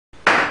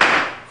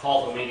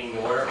Call the meeting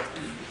to order.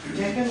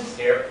 Jenkins?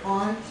 Here.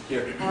 Vaughn?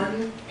 Here.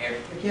 Harden? Here.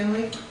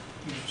 McKinley?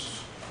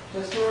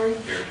 Testori?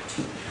 Here.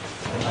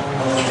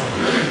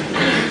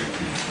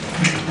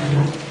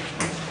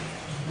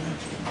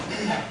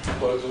 I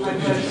pledge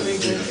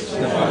allegiance to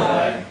the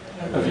flag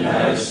of the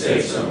United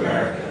States of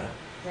America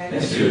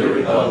and to the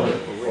republic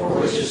for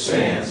which it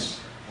stands,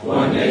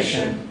 one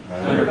nation,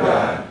 under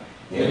God,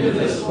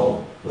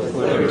 indivisible, with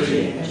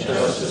liberty and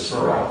justice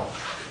for all.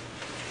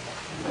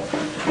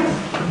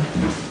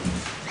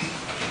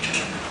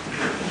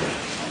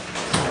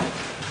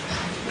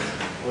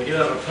 We do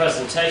have a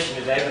presentation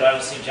today, but I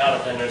don't see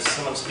Jonathan. There's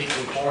someone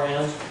speaking for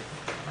him.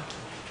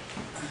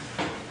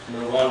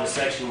 Move on to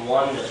section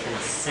 1, the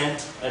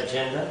consent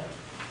agenda.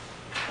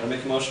 I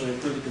make a motion to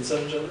approve the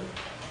consent agenda.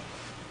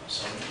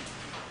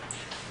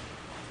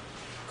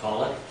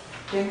 Call it.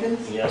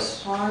 Jenkins?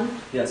 Yes. Vaughn?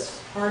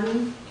 Yes.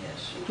 Harden?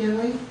 Yes.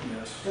 McKinley?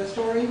 Yes.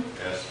 Testori?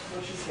 Yes.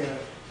 Motion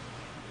carried.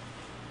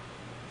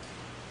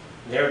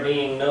 There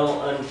being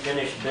no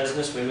unfinished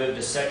business, we move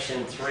to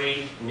section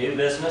 3, new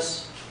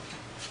business.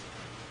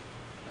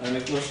 I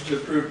make a motion to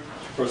approve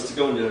for us to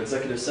go into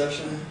executive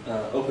session.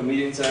 Open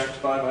Meetings Act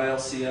 5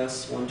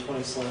 ILCS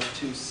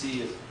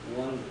 120/2C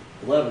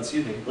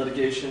 111,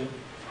 litigation,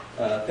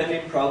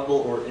 pending,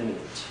 probable, or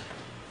imminent.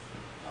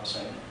 I'll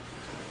second.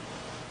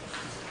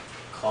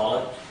 Call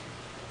it.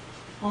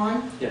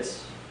 Vaughn?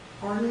 Yes.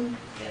 Harden?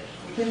 Yes.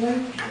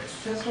 McKinley?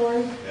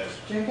 Testori? Yes.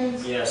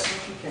 Jenkins? Yes.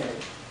 Motion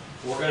carried.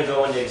 We're going to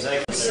go into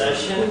executive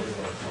session.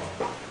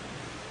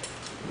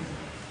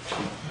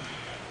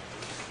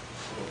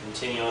 We'll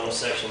continue on with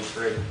section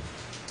 3.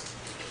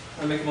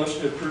 I make a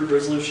motion to approve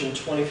resolution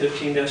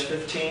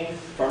 2015-15,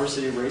 Farmer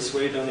City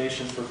Raceway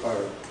donation for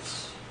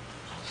fireworks.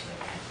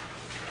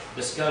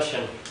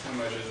 Discussion. How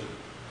much is it?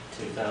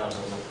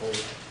 2,000,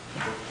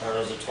 or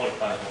is it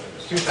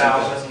 2,500?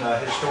 2,000.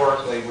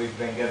 Historically, we've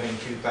been giving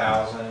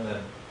 2,000,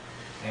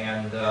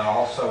 and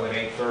also at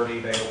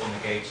 8:30 they open the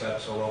gates up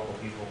so local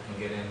people can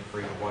get in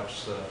free to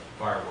watch the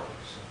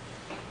fireworks.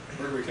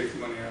 Where do we take the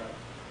money out?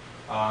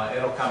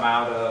 It'll come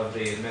out of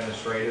the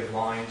administrative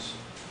lines,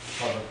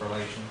 public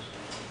relations.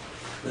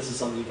 This is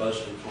something you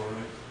budgeted for,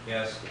 right?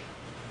 Yes.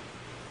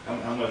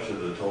 How much of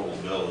the total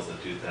bill is the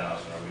 2,000?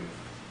 Are we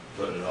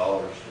putting it all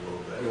or just a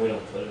little bit? We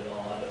don't put it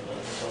all, I don't know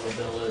what the total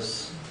bill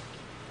is.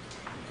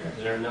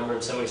 Is there a number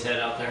in somebody's head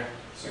out there?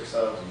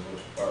 6,000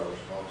 was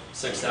fireworks cost.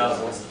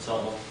 6,000 is the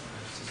total.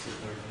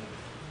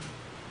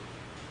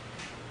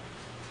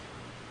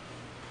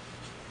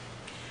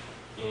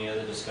 Any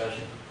other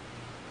discussion?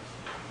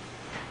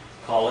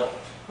 Call it.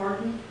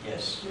 Harden?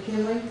 Yes.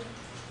 McKinley?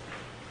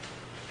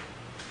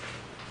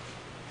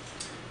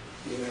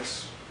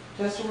 Yes.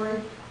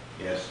 Testori?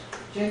 Yes.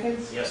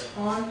 Jenkins? Yes.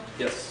 Vaughn?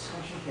 Yes.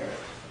 Motion carried.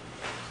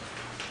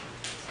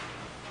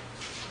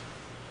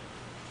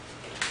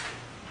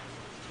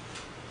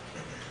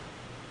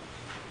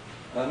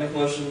 I make a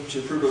motion to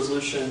approve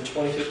resolution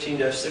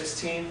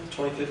 2015-16,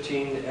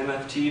 2015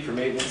 MFT for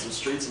maintenance of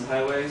streets and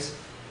highways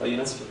by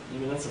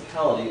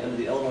municipality under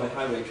the Illinois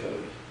Highway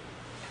Code.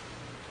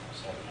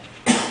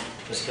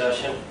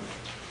 Discussion.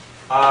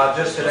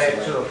 Just today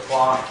at 2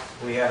 o'clock,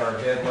 we had our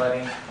bid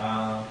letting.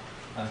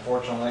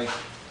 Unfortunately,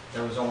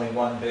 there was only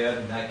one bid,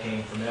 and that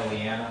came from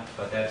Ileana,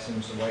 but that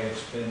seems the way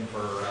it's been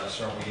for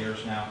several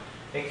years now.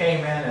 It came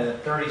in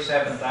at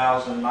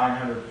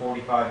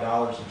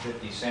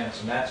 $37,945.50,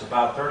 and that's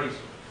about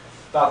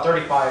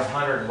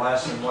 $3,500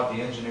 less than what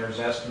the engineer's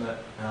estimate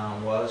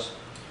was.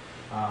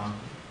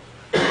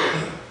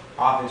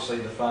 Obviously,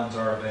 the funds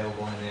are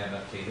available in the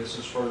MFT. This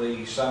is for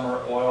the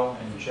summer oil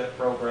and chip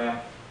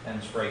program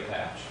and spray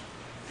patch.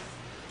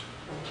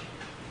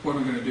 What are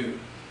we going to do?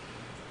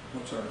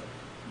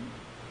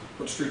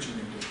 What streets are we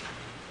going to do?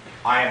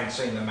 I haven't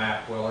seen the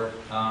map, Willard.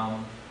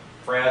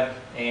 Fred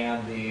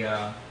and the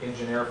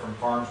engineer from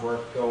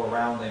Farnsworth go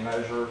around, they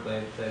measure,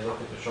 they look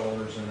at the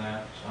shoulders and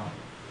that, so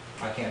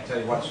I can't tell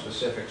you what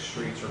specific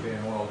streets are being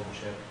oiled and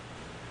chipped.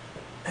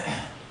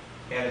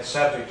 And it's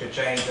subject to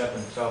change up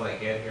until they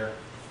get here.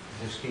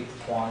 Just keep the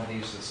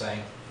quantities the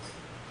same.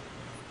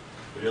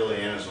 But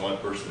Ileana's the one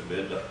person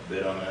that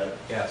bid on that?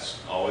 Yes.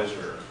 Always,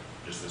 or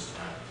just this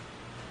time?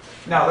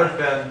 Now, there's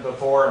been,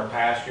 before in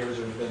past years,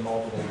 there's been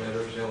multiple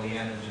bidders.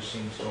 Ileana just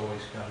seems to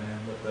always come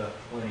in with the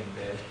winning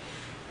bid.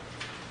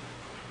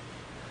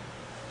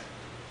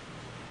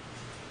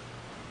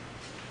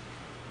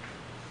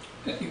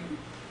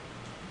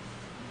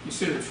 You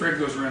said that Fred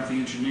goes around with the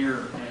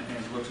engineer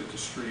and looks at the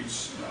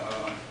streets.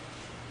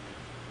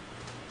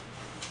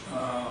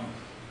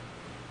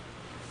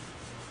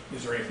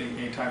 Is there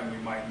any time we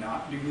might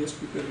not do this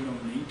because we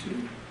don't need to?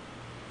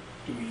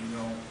 Do we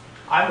know?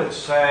 I would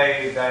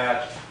say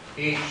that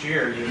each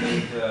year you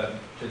need to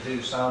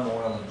do some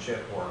oil and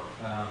chip work,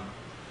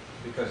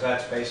 because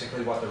that's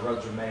basically what the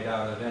roads are made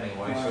out of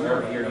anyway. So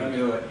every year you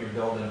do it, you're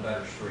building a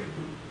better street.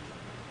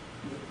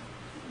 You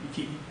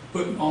keep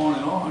putting on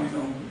and on,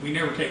 we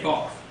never take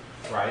off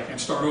Right, and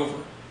start over.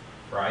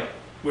 right.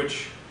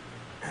 Which,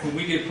 when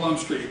we did Plum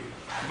Street,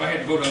 if I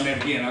had to vote on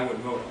that again, I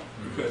wouldn't vote on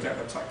it because that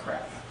looks like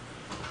crap.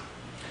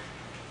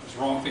 was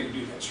the wrong thing to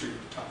do that street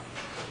at the time.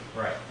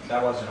 Right,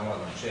 that wasn't an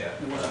oil and chip.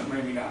 It wasn't,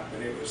 maybe not,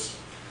 but it was,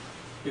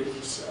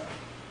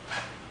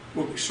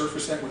 would we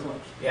surface that with what?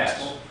 Yes,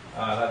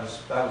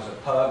 asphalt? that was a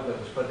pug that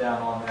was put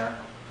down on there.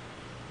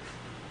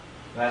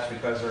 That's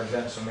because there had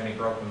been so many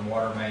broken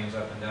water mains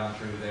up and down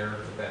through there,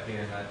 that being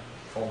that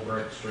old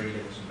brick street,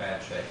 it was in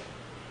bad shape.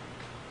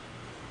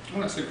 I'm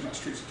not saying my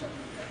streets are telling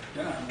me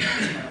that done. I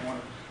just kinda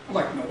wanna, I'd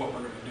like to know what we're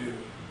gonna do,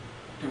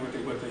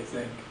 and what they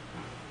think,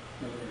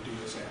 whether they're gonna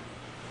do this at.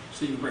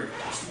 So you can bring it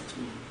to us next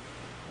meeting.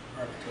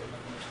 All right, till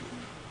next meeting.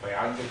 But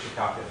yeah, I can get you a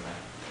copy of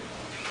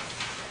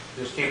that.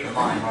 Just keep in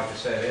mind, like I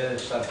said, it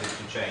is subject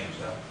to change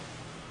though.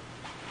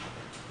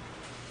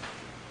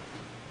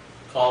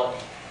 Call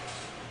it.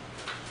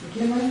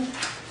 McKinley,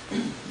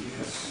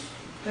 Yes.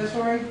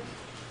 Tessroy,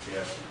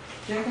 Yes.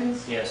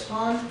 Jenkins, Yes.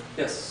 Vaughn,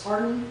 Yes.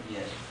 Harden,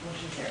 Yes.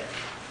 motion carried.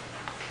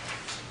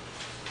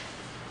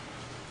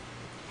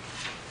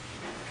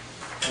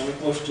 I'll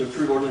make a motion to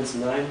approve ordinance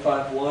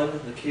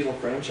 951, the cable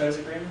franchise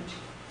agreement.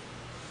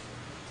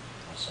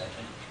 I'll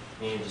second.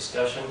 Any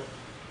discussion?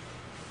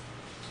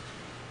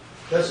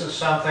 This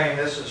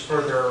is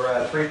for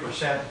their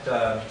 3%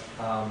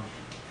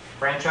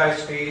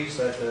 franchise fees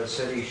that the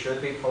city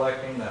should be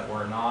collecting that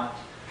we're not.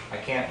 I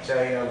can't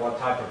tell you what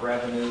type of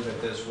revenue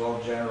that this will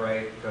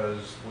generate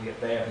because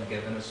they haven't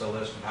given us a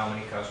list of how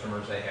many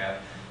customers they have.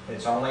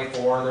 It's only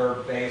for their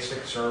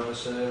basic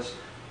services.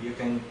 You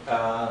can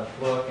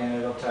look and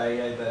it'll tell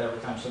you that every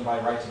time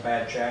somebody writes a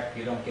bad check,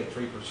 you don't get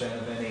 3%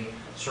 of any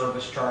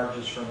service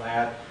charges from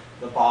that.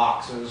 The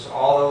boxes,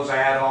 all those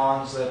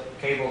add-ons that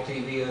cable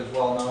TV is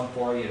well known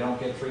for, you don't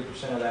get 3%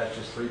 of that, it's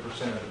just 3%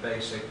 of the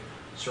basic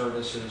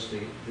services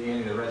to any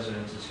of the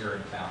residences here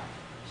in town.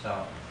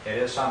 So it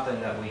is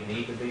something that we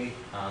need to be.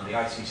 The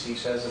ICC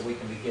says that we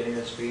can be getting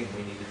this fee and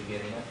we need to be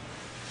getting it.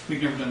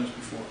 We've never done this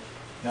before.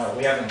 No,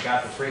 we haven't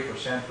got the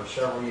 3% for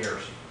several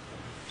years.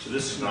 So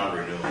this is not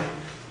a renewal.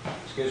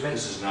 Excuse me?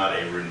 This is not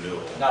a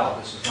renewal. No,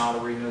 this is not a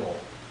renewal.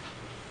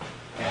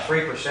 And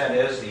 3%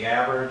 is the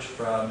average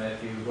from,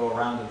 if you go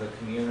around to the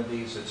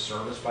communities that's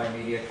serviced by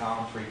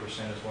MediaCom, 3% is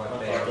what I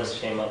they thought this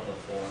average. came up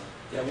before.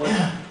 Yeah, what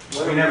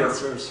are we never- getting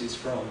service fees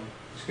from?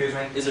 Excuse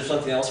me? Is there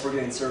something else we're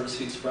getting service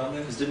fees from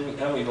then? Because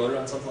haven't we voted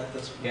on something like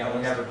this? Yeah,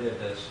 we never did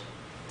this.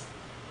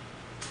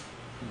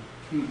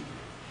 Hmm.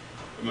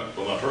 We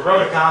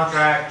wrote a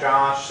contract,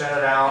 Josh sent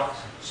it out,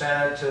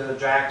 sent it to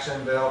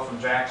Jacksonville, from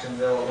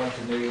Jacksonville it went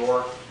to New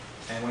York,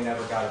 and we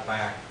never got it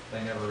back.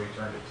 They never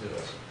returned it to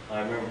us.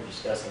 I remember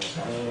discussing this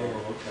last year.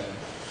 Oh, okay.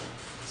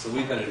 So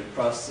we've been in the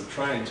process of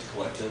trying to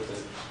collect it,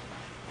 but,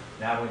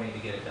 Now we need to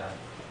get it done.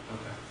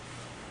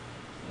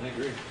 okay. I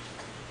agree.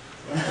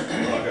 Well,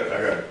 I got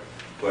a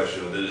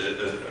question.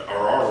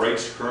 Are our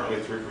rates currently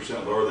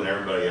 3% lower than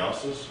everybody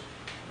else's?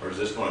 Or is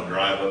this going to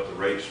drive up the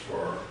rates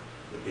for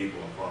the people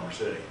in Farmer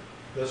City?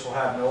 This will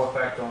have no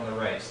effect on the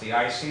rates. The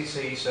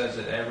ICC says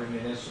that every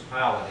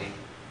municipality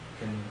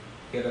can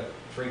get a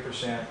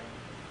 3%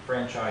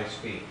 franchise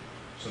fee.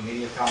 So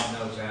MediaCom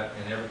knows that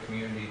in every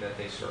community that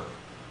they serve.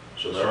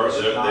 So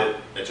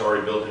it's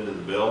already built into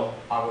the bill?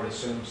 I would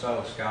assume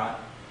so, Scott.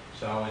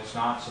 So it's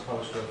not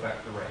supposed to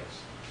affect the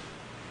rates.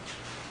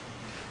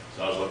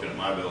 So I was looking at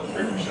my bill,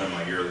 3% of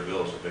my yearly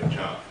bill is a big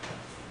chunk.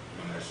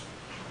 I mean,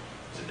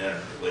 it's a dinner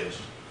at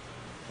least.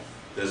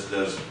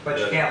 But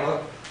you can't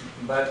look,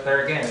 but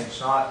there again, it's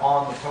not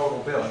on the total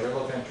bill. You're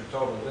looking at your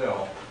total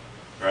bill.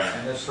 Right.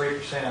 And this 3%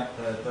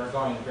 that they're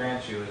going to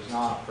grant you is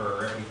not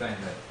for everything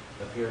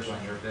that appears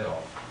on your bill.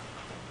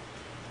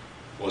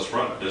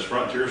 Does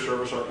Frontier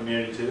service our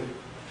community too?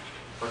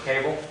 For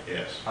cable,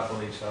 Yes. I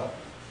believe so.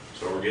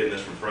 So we're getting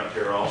this from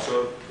Frontier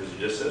also? Because it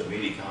just says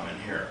MediaCom in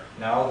here.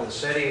 No, the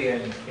city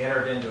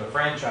entered into a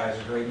franchise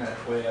agreement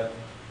with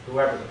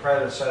whoever the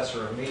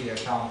predecessor of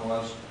MediaCom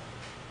was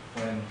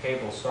when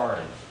cable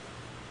started.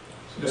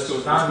 So This this goes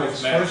is not an back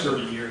 30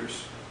 exclusive.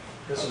 years.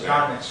 This is Okay.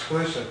 not an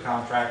exclusive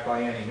contract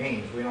by any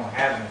means. We don't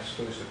have an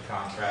exclusive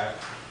contract.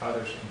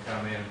 Others can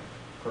come in,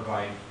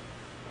 provide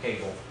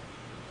cable.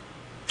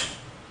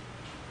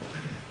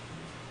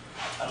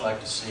 I'd like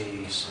to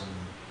see some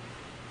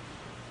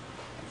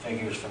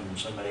figures from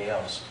somebody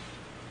else.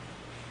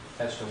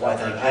 As to what I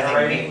they're think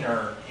generating,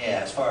 or,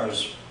 Yeah, as far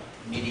as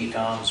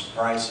MediaCom's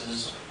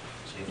prices,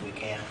 see if we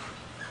can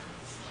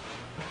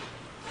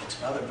get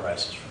some other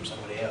prices from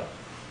somebody else.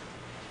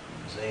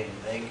 Because they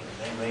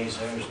raise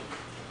theirs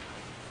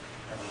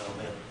every little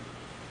bit.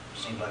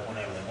 Seems like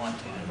whenever they want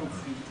to. I don't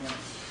think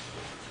that's,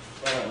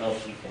 I don't know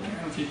if you I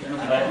can. don't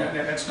think,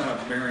 that's not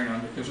a bearing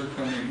on, because they're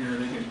coming in here,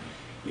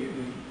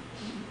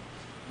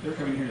 they're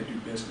coming here to do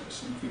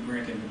business, and if we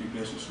grant them to do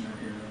business and they're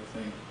here and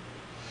everything,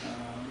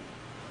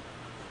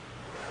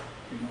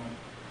 you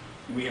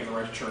know, we have the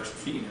right to charge the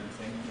fee and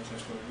everything, I guess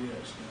that's what it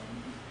is.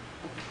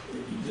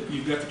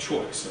 You've got the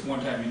choice. At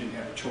one time, you didn't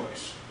have a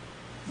choice.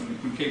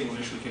 When cable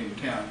initially came to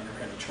town, you never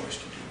had a choice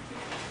to do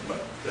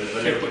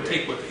anything. But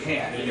take what they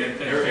had.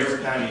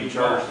 Every time you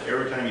charge a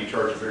bigger company a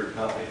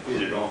fee,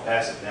 they're going to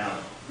pass it down.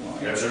 Well,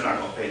 They're not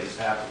going to pay this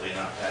happily and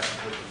not pass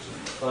it.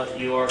 But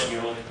you're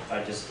looking,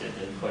 I just did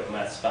the quick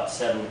math, it's about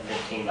 $7 to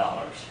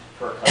 $15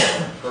 per customer.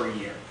 per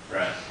year,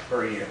 Right.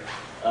 per year.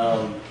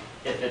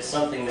 If it's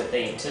something that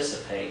they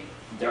anticipate,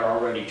 they're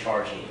already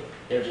charging you.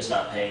 They're just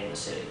not paying the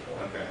city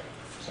for it. Okay.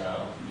 So,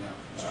 Yeah,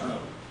 it's true.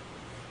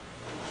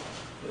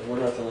 Yeah, we're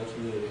not the only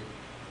community.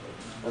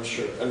 I'm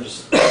sure,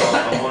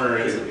 I'm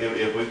wondering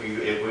if we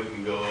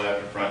can go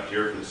after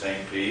Frontier for the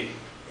same fee,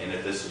 and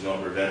if this is going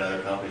to prevent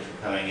other companies from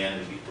coming in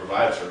to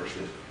provide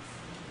services.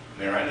 I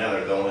mean, right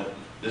now,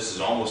 this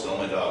is almost the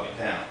only dog in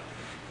town.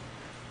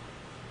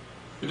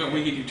 But don't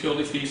we get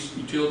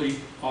utility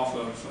off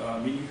of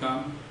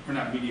Mediacom, or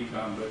not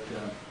Mediacom, but,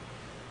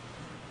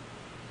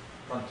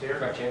 Frontier,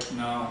 Frontier.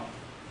 no.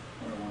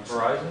 What do I want to say?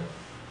 Verizon.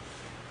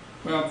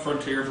 Well,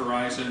 Frontier,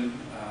 Verizon,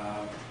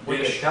 We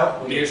get Dish,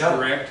 tel- we get Dish tel-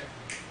 Direct.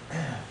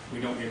 We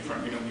don't get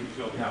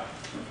utility. No,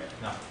 Okay.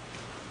 no.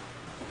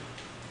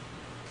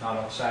 Not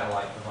on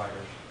satellite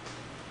providers.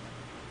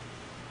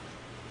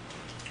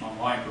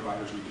 Online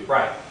providers we do.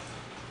 Right.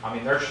 I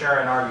mean, they're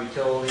sharing our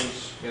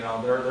utilities, you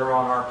know, they're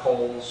on our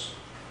poles.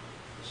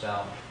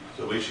 So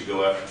So we should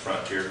go after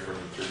Frontier for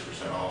the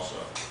 3% also.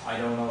 I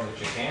don't know that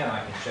you can. I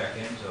can check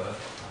into it.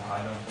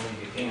 I don't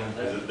believe you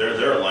can.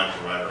 They're a line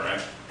provider,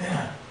 right?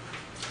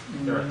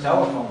 They're a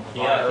telephone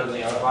Yeah, I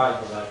provider.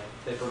 think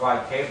They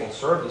provide cable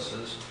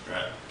services.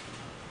 Right.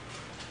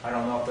 I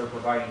don't know if they're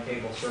providing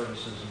cable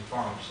services in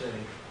Farm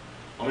City.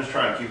 I'm just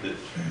trying to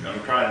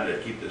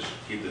keep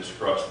this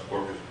across the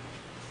board. 'Cause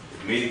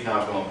if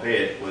Mediacom's going to pay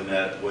it,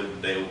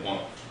 wouldn't they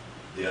want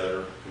the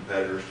other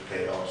competitors to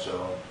pay it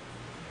also?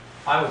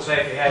 I would say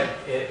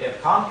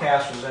if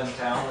Comcast was in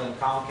town, then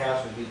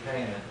Comcast would be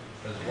paying it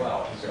as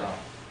well, so.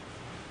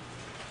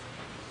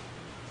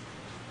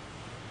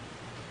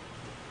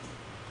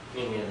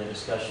 Any other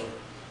discussion?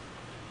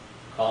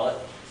 Call it?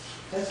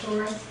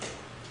 Testor,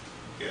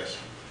 Yes.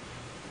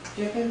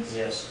 Jenkins,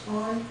 Yes.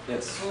 Horn,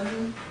 yes.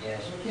 Gordon,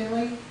 Yes.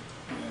 McKinley,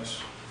 Yes.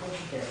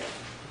 motion carried.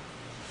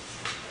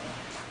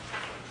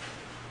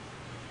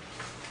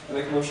 I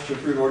make a motion to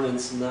approve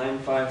ordinance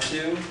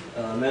 952,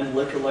 amend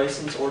liquor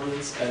license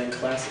ordinance adding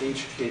Class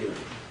H catering.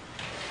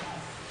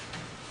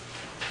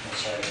 I'll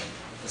second.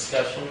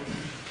 Discussion?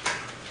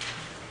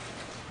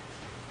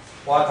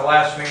 Well, at the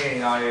last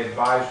meeting, I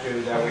advised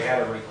you that we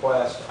had a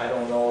request. I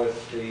don't know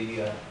if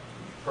the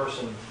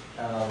person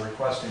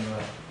requesting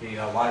the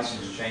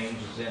license change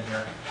is in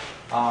here.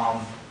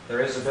 There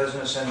is a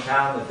business in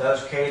town that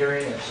does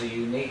catering. It's a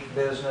unique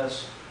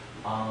business.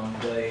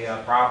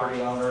 The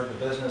property owner, the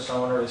business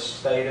owner has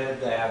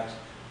stated that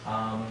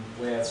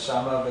with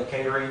some of the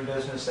catering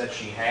business that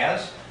she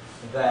has,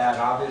 that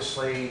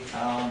obviously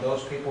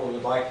those people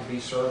would like to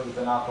be served with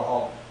an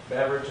alcoholic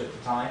beverage at the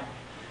time.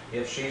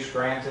 If she's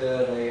granted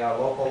a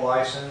local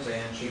license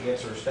and she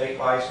gets her state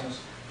license,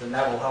 then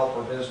that will help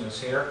her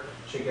business here.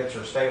 She gets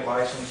her state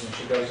license and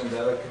she goes into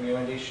other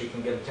communities, she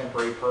can get a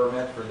temporary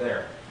permit for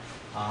there.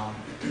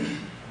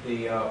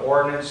 The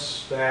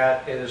ordinance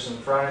that is in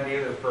front of you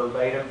is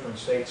verbatim from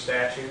state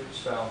statute,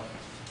 so.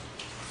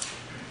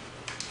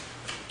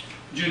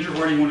 Ginger,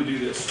 where do you want to do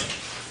this?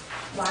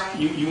 Why?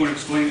 You want to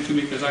explain it to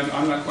me, because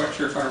I'm not quite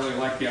sure if I really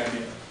like the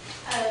idea.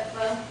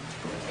 Well,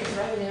 it's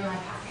revenue in my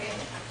pocket,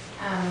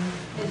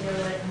 is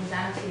really what it comes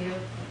down to.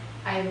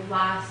 I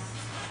lost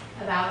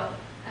about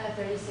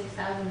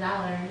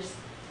 $36,000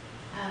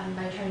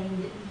 by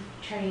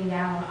turning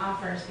down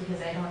offers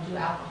because I don't do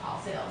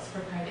alcohol sales for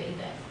private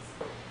events.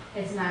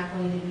 It's not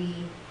going to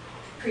be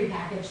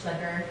prepackaged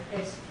liquor.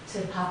 It's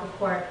to pop a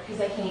cork,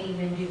 because I can't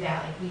even do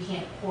that. Like, we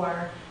can't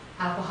pour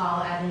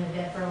alcohol at an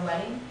event for a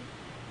wedding.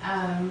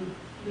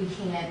 We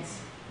can't,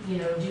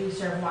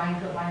 serve wine,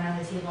 put wine on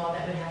the table.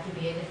 That would have to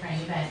be a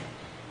different event.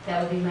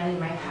 That would be money in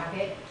my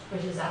pocket,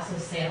 which is also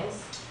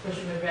sales, which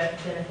would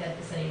benefit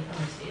the city of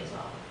Farm City as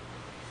well.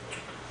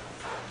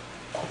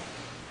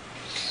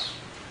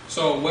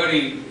 So a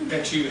wedding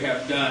that you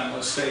have done,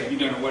 let's say, have you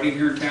done a wedding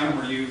here in town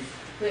where you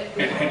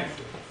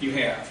you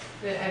have?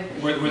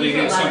 Where they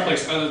did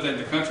someplace other than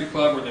the country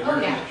club or the Oh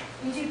yeah,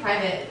 we do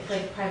private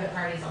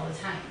parties all the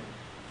time,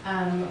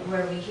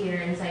 where we cater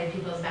inside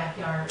people's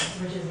backyards,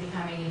 which is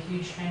becoming a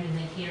huge trend in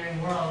the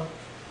catering world,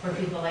 where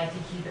people like to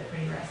keep it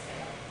pretty rustic.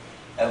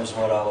 That was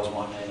what I was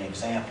wanting an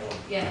example.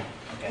 Yeah,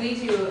 Okay.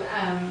 we do.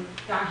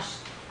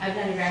 I've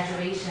done a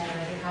graduation,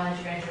 like a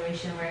college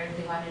graduation, where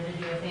they wanted to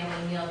do a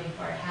family meal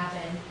before it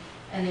happened,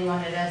 and they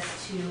wanted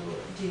us to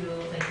do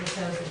like the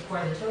toast, and pour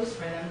the toast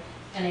for them,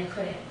 and I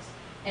couldn't.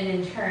 And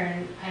in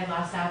turn, I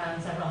lost out on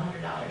several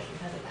 $100s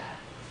because of that.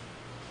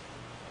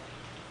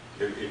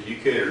 If you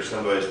cater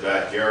somebody's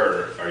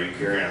backyard, are you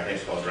carrying, I think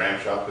it's called dram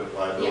shop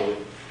liability?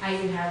 I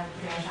do have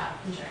dram shop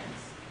insurance.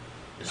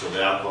 And so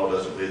the alcohol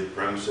doesn't leave the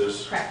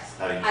premises? Correct.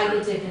 How do you I sure-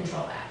 get to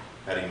control that.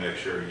 How do you make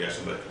sure you got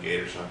somebody at the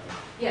gate or something?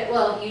 Yeah,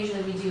 well,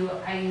 usually we do.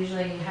 I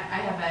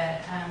have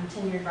a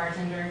tenured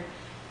bartender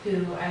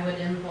who I would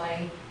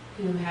employ,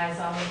 who has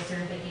all those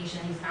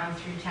certifications. He's gone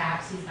through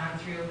TAPS. He's gone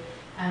through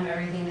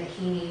everything that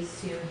he needs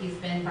to. He's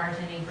been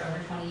bartending for over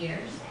 20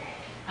 years.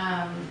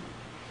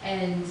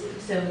 And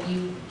so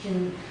you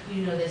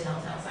know the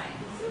telltale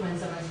signs when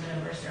someone's been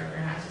overserved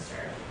or not to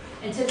serve.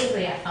 And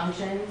typically at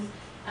functions,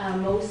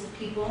 most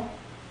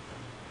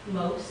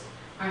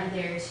aren't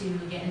there to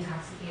get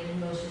intoxicated.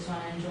 Most just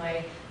want to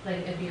enjoy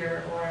like a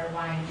beer or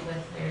wine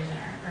with their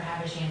dinner, or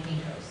have a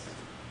champagne toast.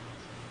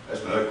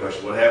 That's my other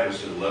question. What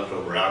happens to the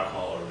leftover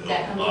alcohol or the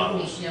That open comes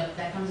bottles? with me, yep,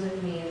 that comes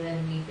with me, and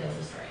then we field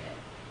destroy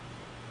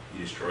it.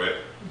 You destroy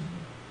it?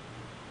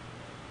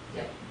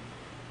 Yep.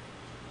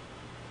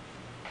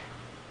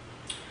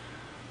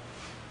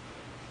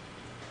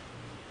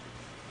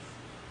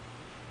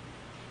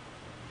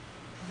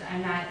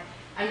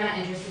 I'm not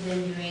interested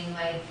in doing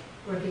like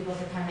where people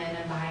could come in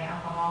and buy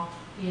alcohol,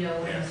 you know,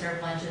 when Yeah. you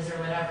serve lunches or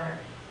whatever.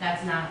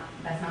 That's not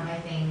my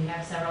thing. We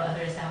have several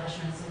other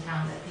establishments in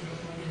town that people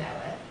can do that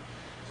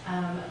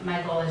with.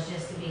 My goal is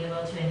just to be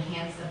able to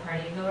enhance the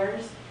party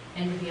goers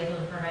and to be able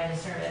to provide a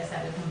service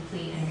that would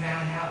complete and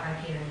round out our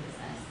catering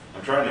business.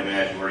 I'm trying to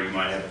imagine where you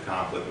might have a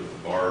conflict with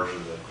the bars or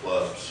the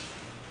clubs.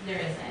 There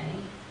isn't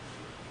any.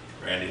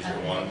 Randy, is there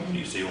one? Do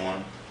you see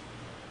one?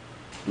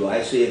 Do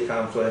I see a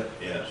conflict?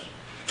 Yes.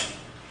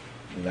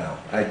 No,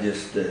 I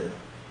just, the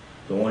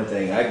only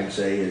thing I can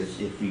say is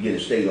if you get a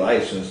state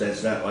license,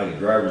 that's not like a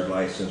driver's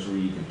license where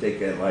you can take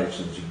that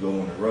license and go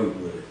on the road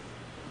with it.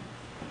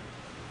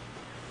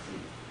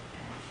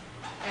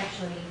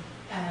 Actually,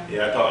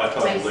 Yeah, I talked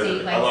My to state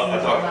Liquor, license I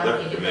talked allows to you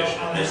Liquor to go Commission,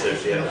 and they all said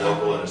if she had a over.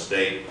 local and a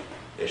state,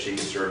 that she could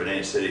serve in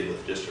any city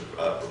with just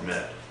a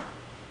permit,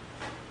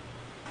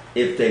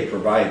 If they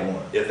provide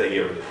one, if they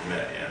give her the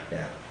permit, yeah.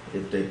 yeah,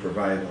 if they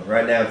provide one.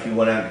 Right now, if you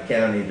went out in the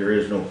county, there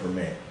is no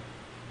permit.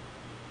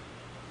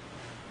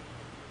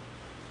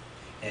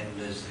 And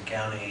does the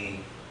county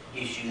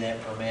issue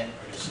that permit,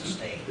 or does the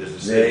state? Does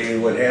the city, They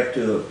would have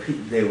to,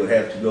 they would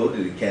have to go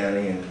to the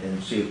county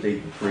and see if they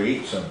can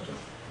create something.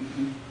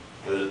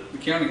 the- The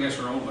county has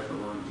their own liquor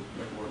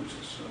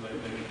ordinances, so they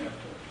would have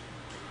to.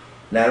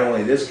 Not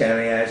only this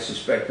county, I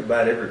suspect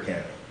about every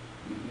county.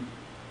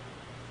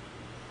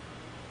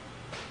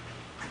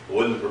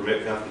 wouldn't the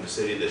permit come from the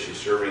city that she's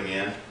serving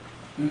in,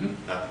 Mhm.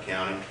 not the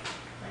county?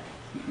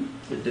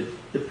 It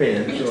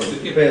depends, so it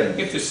If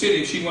depends. the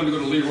city, if she wanted to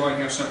go to Leroy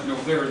and have something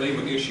over there, they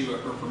would issue her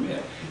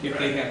permit, if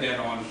they had that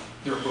on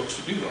their books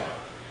to do that.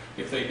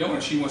 If they don't,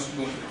 and she wants to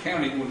go into the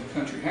county, go to the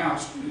country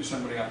house, there's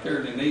somebody out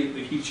there, then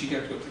she'd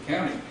have to go to the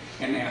county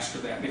and ask for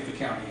that, and if the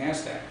county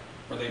has that,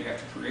 or they'd have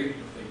to create it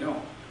if they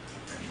don't.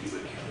 The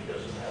county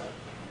doesn't have it.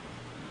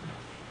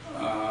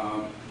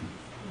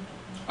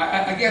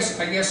 I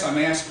guess I'm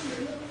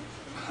asking,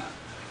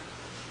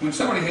 when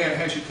somebody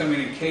has you come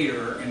in and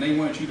cater, and they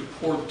want you to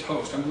pour the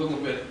toast, I'm a little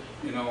bit,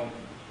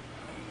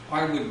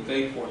 why wouldn't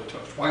they pour the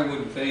toast? Why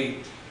wouldn't they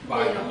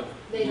buy They the don't,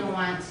 they don't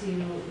want to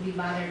be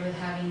bothered with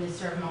having to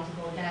serve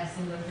multiple guests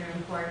and go through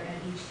and pour at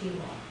each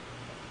table.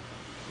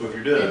 Well,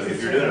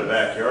 if you're doing a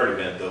backyard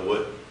event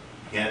though,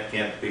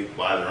 can't people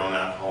buy their own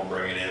alcohol and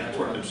bring it in and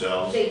pour it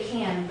themselves? They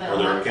can, but a Or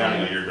lot they're of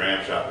counting on times, your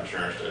dram shop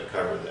insurance to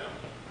cover them?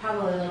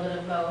 probably a little bit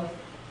of both,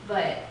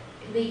 but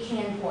they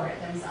can pour it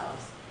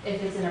themselves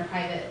if it's in a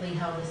privately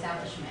held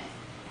establishment.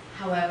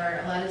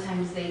 However, a lot of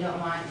times they don't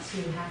want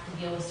to have to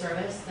deal with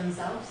service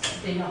themselves.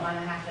 They don't want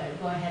to have to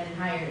go ahead and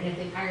hire, and if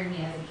they hired me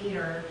as a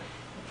caterer,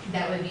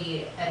 that would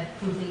be a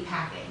complete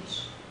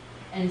package.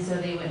 And so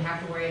they wouldn't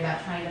have to worry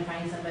about trying to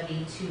find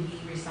somebody to be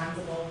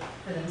responsible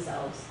for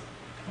themselves,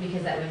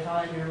 because that would fall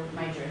under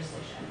my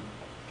jurisdiction.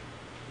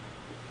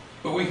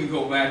 But we can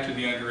go back to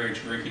the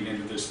underage drinking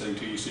into this thing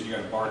too. You said you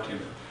got a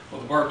bartender.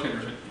 Well, the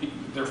bartenders,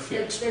 they're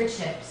fixed. They're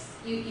chips.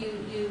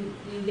 You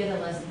get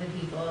a list of the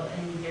people,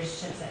 and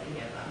there's chips that you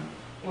give them,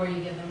 or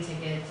you give them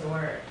tickets,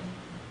 or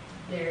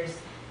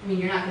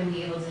you're not going to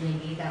be able to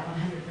negate that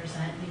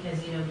 100%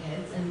 because you know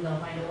kids, and they'll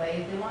find a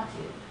way if they want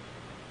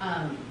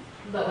to.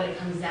 But what it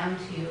comes down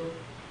to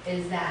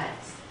is that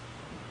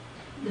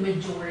the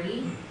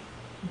majority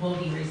will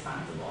be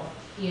responsible,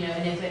 and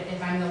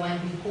if I'm the one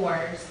who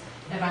pours,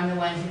 if I'm the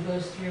one who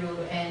goes through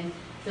and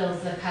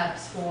fills the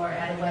cups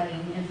at a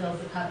wedding and fills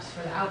the cups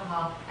for the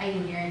alcohol, I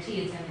can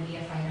guarantee it's going to be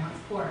a 5-ounce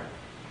pour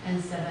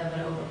instead of an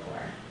over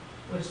pour,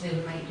 which they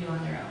might do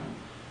on their own.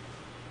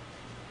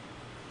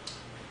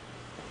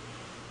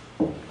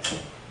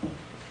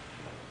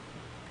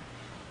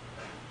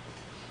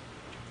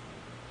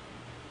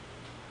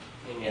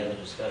 Any other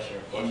discussion or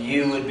And questions?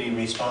 you would be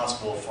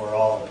responsible for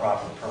all the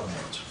proper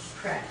permits.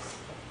 Correct.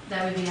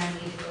 That would be on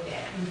me to go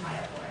get and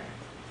file for.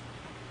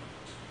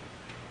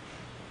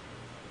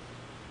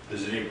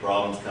 Does any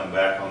problems come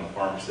back on the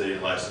Farm City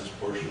license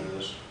portion of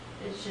this?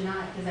 It should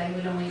not,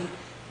 because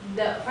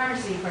the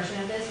pharmacy portion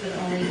of this would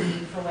only be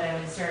for what I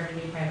would serve to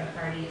new private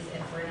parties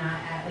if we're not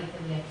at like the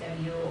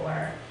VFW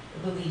or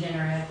the Legion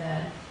or at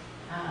the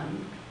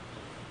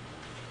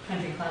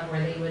country club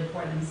where they would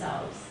pour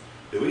themselves.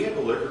 Do we have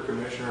a liquor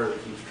commissioner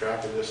that keeps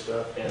track of this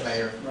stuff? Yes.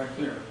 Mayor, Right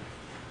there.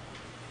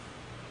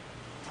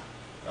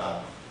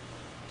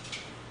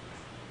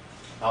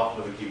 How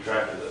often do we keep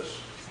track of this?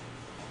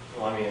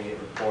 Well, I get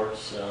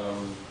reports,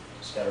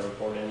 just got a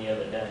report in the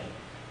other day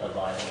of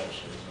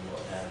violations and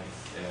what have you.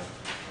 Yeah.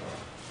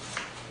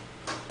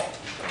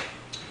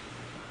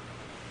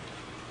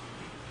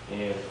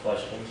 Any other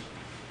questions?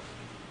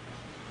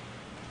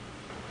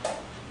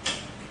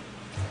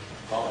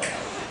 Paul?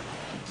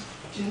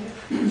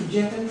 Jennifer,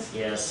 Jenkins,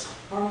 Yes.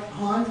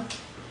 Han,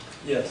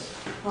 Yes.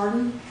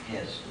 Harden,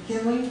 Yes.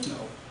 McKinley, No.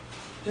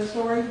 Jeff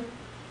Story,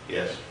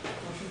 Yes.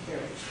 motion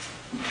carries.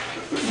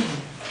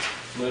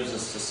 Moves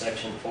us to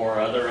section 4,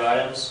 other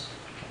items.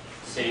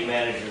 City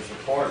manager's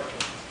report.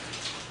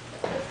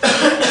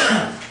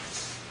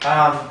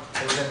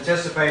 It was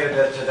anticipated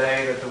that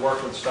today that the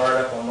work would start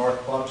up on North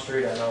Plum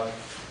Street. I know I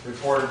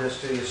reported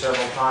this to you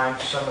several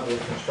times. Some of the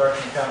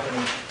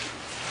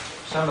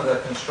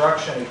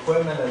construction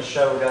equipment has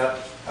showed up.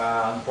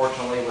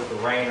 Unfortunately, with the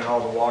rain and all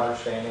the water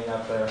standing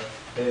up there,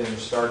 they didn't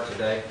start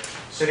today.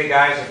 City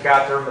guys have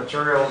got their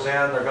materials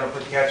in. They're going to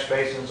put catch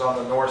basins on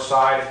the north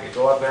side. If you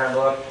go up there and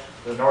look,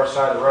 the north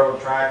side of the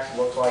railroad tracks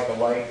looks like a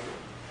lake.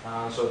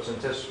 So it's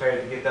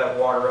anticipated to get that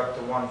water up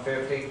to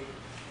 150.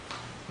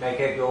 Make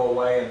it go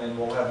away, and then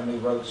we'll have a new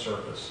road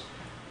surface.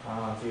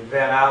 If you've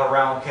been out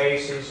around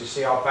Casey's, you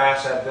see how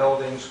fast that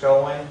building's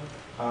going.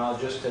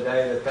 Just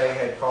today that they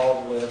had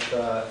called with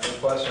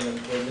requesting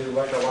the new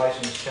liquor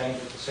license change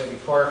at the city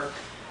clerk,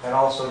 and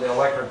also the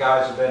electric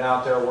guys have been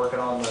out there working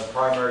on the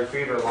primary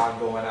feeder line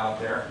going out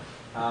there.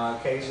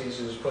 Casey's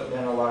is putting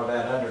in a lot of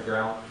that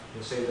underground.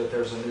 You see that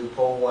there's a new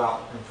pole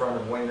out in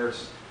front of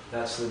Wingers.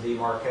 That's the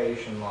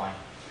demarcation line.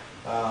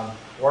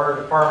 Water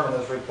Department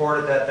has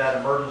reported that that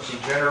emergency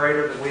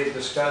generator that we had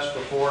discussed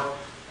before,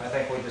 I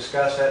think we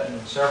discussed that in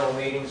several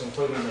meetings,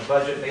 including the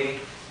budget meeting.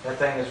 That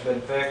thing has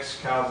been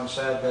fixed. Calvin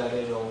said that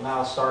it'll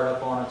now start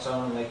up on its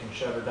own and they can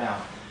shut her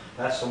down.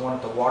 That's the one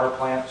at the water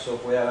plant, so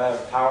if we have a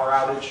power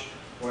outage,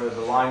 whether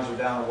the lines are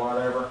down or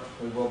whatever,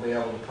 we will be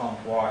able to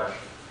pump water.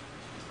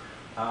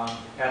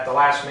 At the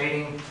last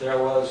meeting, there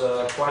was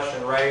a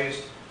question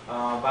raised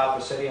about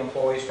the city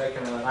employees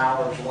taking an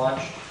hour's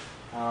lunch.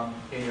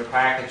 In your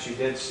package, you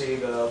did see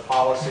the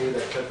policy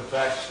that took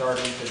effect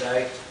starting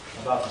today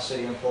about the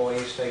city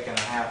employees taking a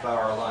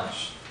half-hour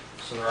lunch.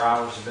 So their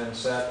hours have been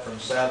set from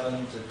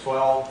 7 to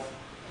 12.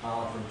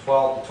 From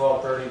 12 to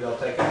 12:30, they'll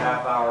take a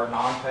half-hour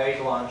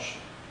non-paid lunch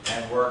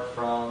and work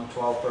from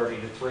 12:30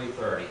 to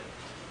 3:30.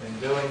 In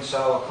doing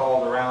so, I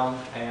called around,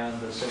 and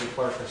the city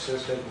clerk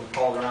assisted. We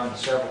called around to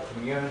several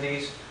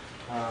communities.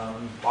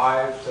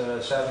 5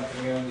 to 7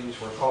 communities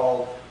were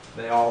called.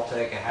 They all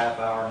take a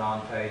half-hour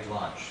non-paid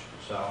lunch.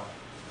 So,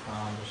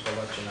 just to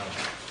let you know.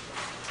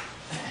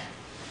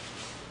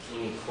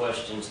 Any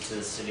questions to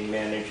the city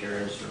manager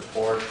and his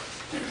report?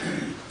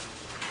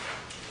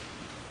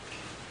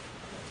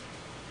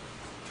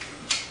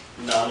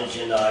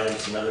 Non-agenda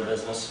items and other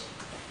business.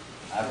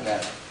 I'll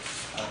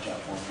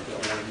jump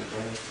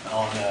one.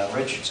 On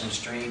Richardson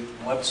Street,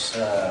 what's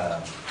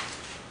the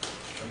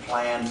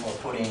plan for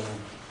putting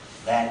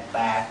that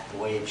back the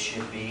way it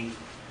should be?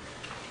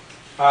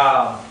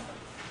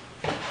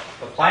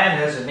 The plan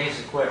is it needs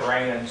to quit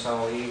raining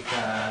so he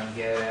can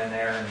get in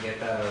there and get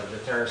the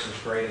terraces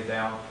graded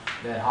down.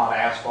 Then hot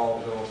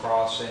asphalt will go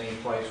across any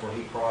place where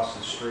he crosses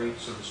the street,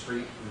 so the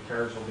street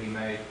repairs will be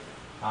made.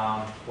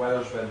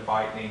 Weather's been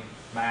fighting him.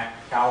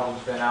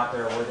 Calvin's been out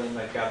there with him.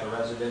 They've got the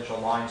residential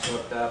lines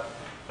hooked up.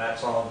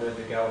 That's all good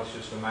to go. It's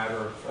just a matter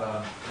of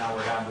now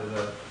we're down to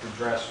the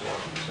dress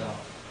work. So.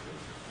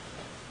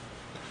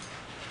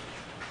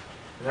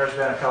 And there's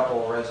been a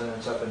couple of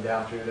residents up and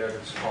down through there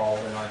that's called,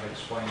 and I've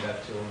explained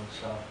that to them.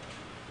 So.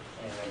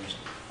 And they just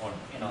want,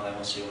 they want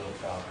to see a little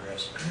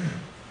progress.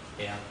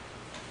 Yeah.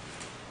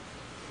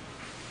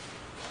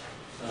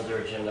 Other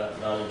agenda,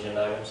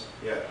 non-agenda items?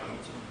 Yeah,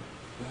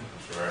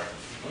 sure.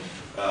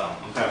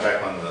 I'm kind of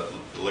back on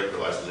the liquor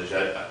license issue.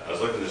 I was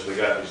looking this, we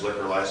got these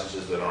liquor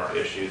licenses that aren't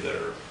issued, that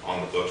are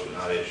on the books but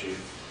not issued.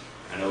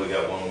 I know we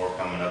got one more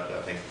coming up that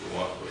I think we're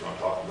going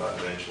to talk about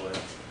eventually.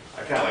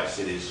 I kind of like to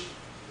see these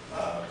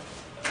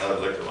other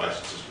liquor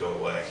licenses go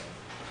away.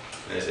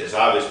 And it's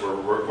obvious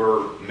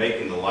we're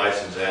making the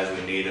license as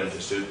we need them to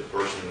suit the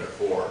person they're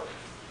for.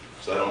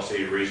 So I don't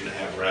see a reason to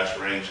have brass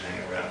rings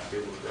hanging around for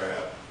people to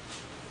grab.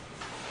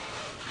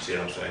 See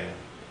what I'm saying?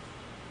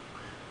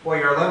 Well,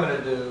 you're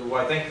limited to,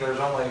 I think there's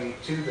only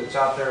 2 that's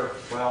out there,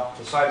 well,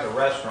 besides a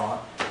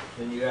restaurant,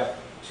 then you have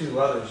 2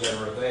 others that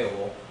are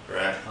available.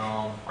 Correct.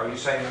 Are you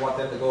saying you want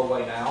them to go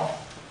away now?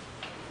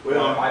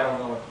 Well, I don't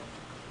know.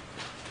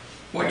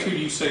 What 2 do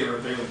you say are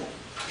available?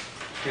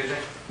 Excuse me?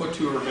 What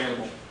 2 are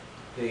available?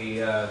 The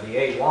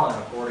A1,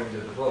 according to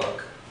the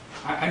book.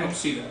 I don't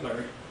see that,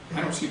 Larry. I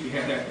don't see if you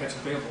have that, that's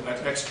available.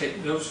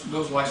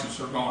 Those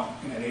licenses are gone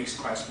in that ACE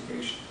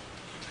classification.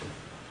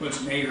 Whether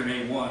it's an A or an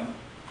A1,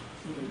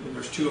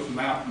 there's 2 of them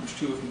out and there's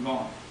 2 of them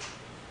gone.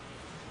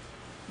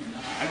 And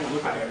I don't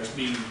look at that as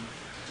being,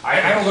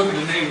 I don't look at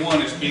an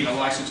A1 as being a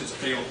license that's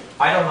available.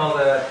 I don't know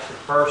that the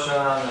person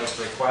that's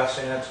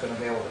requesting it's going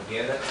to be able to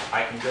get it.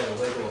 I can get a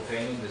legal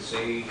opinion to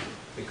see,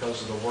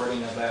 because of the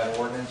wording of that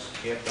ordinance,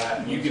 if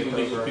that You means get a that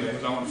legal those are opinion,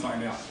 because I want to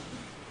find out.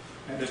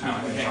 That does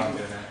not available.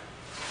 happen.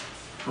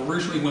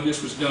 Originally, when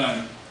this was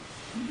done,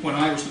 when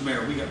I was the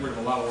mayor, we got rid of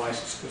a lot of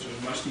licenses because there's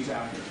musties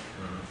out here.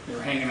 They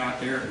were hanging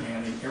out there,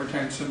 and every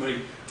time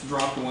somebody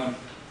dropped one,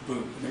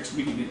 boom, the next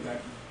meeting it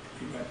got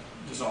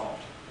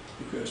dissolved,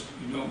 because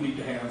you don't need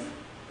to have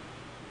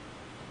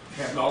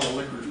all the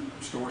liquor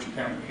stores in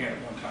town that we had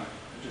at one time.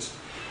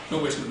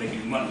 nobody's gonna make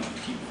any money from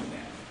keeping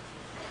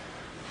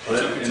that. Well,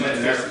 So and it's not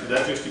that's- fair.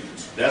 that's- Just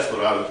because- That's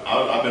what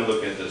I've been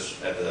looking at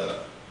this, at the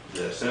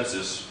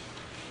census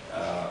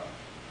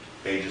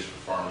pages for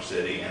Farmer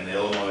City and the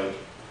Illinois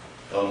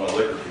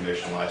Liquor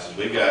Commission license.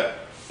 We've got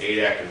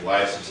 8 active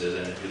licenses,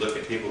 and if you look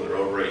at people that are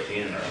over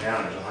 18 in our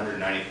town, there's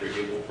 193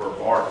 people per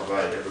bar,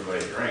 provided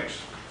everybody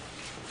drinks.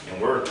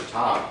 And we're at the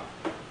top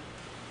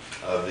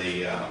of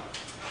the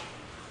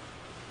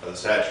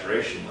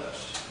saturation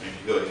list. I mean,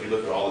 if you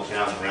look at all the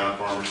towns around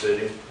Farmer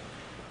City,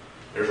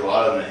 there's a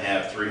lot of them that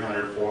have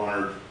 300,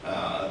 400,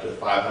 up to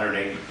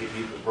 580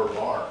 people per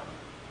bar.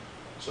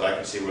 So I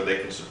can see where they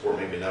can support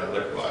maybe another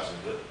liquor license,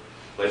 but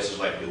places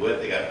like DeWitt,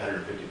 they got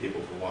 150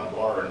 people for one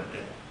bar, and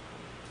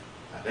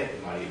I think they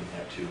might even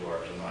have 2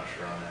 bars, I'm not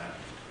sure on that.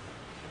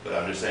 But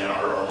I'm just saying,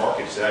 our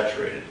market's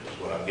saturated, is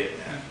what I'm getting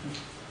at.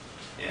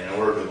 And in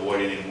order to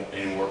avoid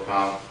any more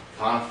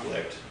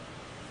conflict,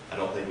 I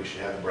don't think we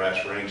should have the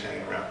brass rings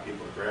hanging around for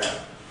people to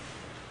grab.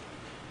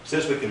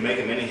 Since we can make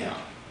them anyhow,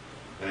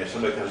 and if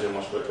somebody comes in and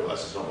wants liquor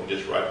license, don't we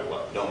just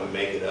don't we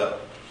make it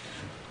up?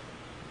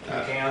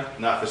 You can.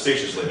 Not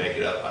facetiously make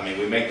it up. I mean,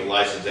 we make the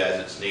license as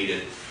it's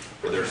needed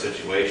for their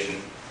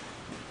situation.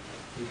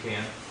 You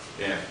can.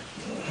 Yeah.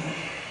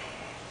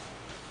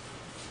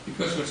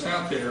 Because if it's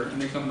out there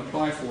and they come and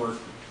apply for it,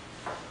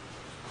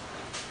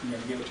 you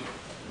gotta give it to them.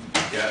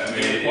 Yeah, I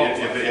mean,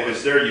 if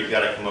it's there, you've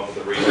got to come up with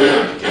a reason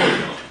not to give it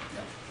to them.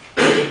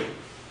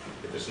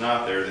 If it's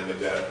not there, then we've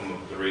got to come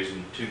up with a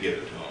reason to give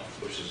it to them,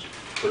 which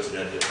puts it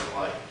in a different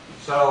light.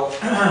 So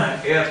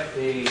if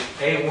the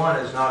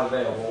A1 is not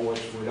available,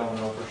 which we don't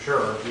know for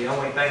sure, the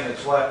only thing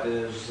that's left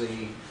is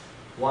the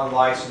one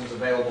license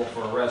available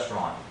for a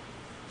restaurant.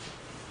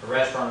 The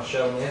restaurant has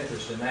shown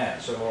interest in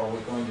that, so are we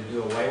going to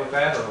do away with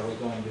that, or are we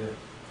going to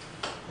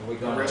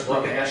The look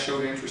restaurant at has it?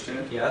 showed interest in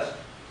it. Yes?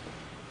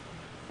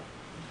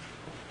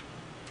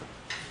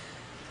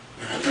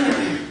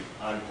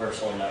 I'm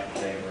personally not in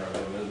favor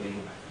of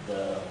removing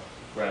the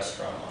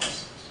restaurant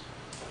license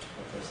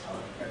at this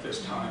time. At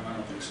this time, I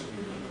don't think so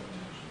either.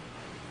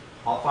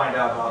 I'll find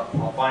out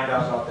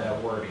about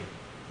that wording.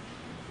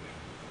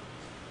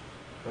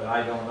 But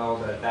I don't know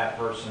that that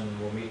person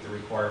will meet the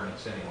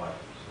requirements anyway,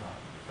 so,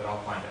 but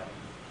I'll find out.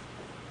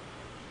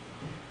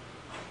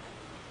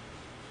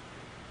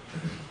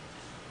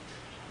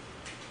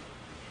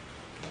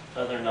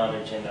 Other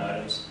non-agenda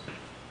items?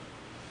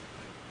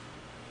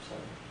 So,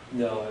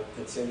 No,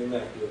 that's Sandy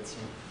Mac, that's.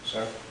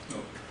 Sir? No.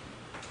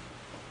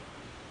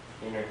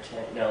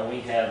 No,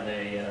 we have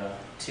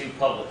 2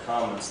 public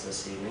comments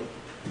this evening.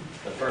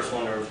 The first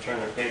one to return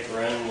their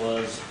paper in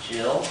was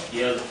Jill.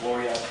 You have the floor,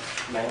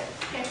 ma'am.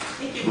 Okay,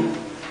 thank you.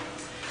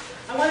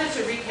 I wanted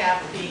to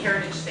recap the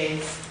Heritage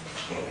Days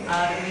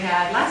that we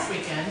had last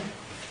weekend.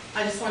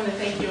 I just wanted to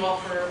thank you all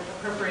for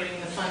appropriating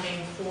the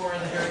funding for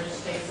the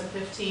Heritage Days of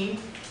 15.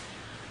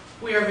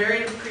 We are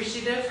very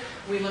appreciative.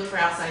 We look for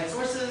outside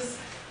sources,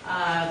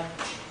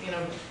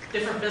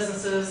 different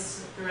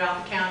businesses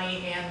throughout the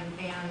county and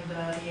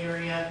the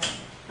area,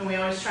 and we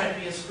always try to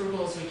be as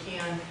frugal as we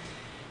can.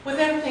 With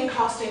everything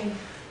costing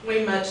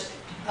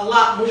a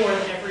lot more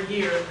every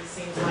year, it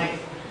seems like,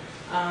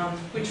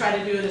 we try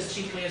to do it as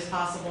cheaply as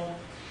possible.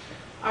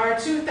 Our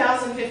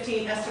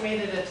 2015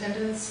 estimated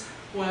attendance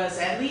was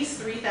at least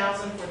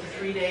 3,000 for the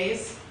 3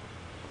 days.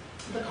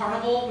 The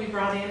carnival we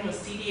brought in was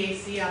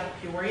CDAC out of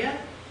Peoria.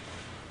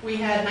 We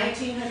had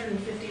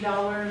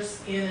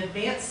 $1,950 in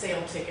advance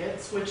sale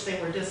tickets, which they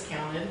were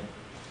discounted.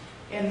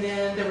 And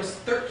then there was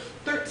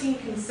 13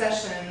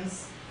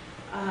 concessions,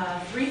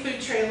 3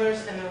 food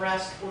trailers, and the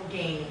rest were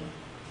gaming.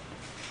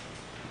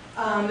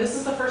 This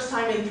is the first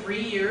time in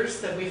 3 years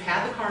that we've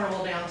had the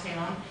carnival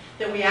downtown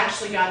that we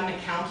actually got an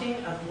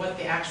accounting of what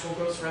the actual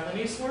gross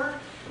revenues were.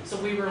 So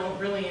we were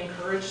really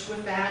encouraged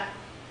with that.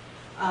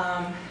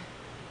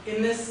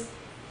 In this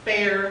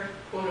fair,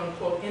 quote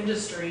unquote,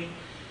 industry,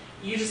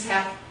 you just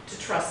have to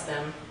trust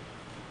them.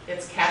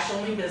 It's cash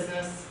only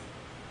business.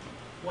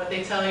 What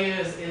they tell you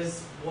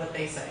is what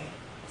they say.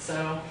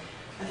 So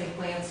I think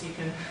Lance, you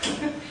can,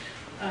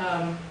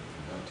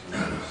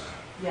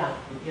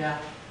 yeah.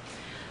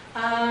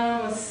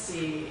 Let's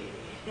see.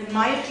 In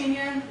my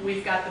opinion,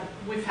 we've had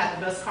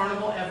the best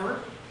carnival ever.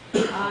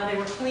 They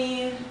were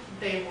clean.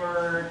 They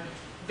were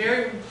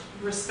very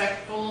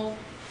respectful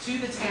to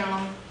the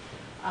town.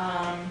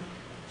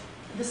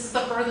 This is the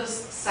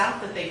furthest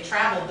south that they've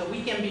traveled. The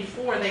weekend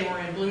before, they were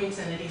in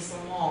Bloomington at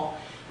Eastland Mall.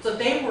 So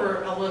they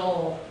were a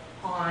little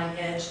on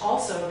edge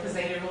also because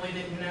they really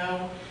didn't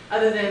know,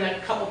 other than a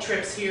couple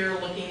trips here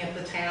looking at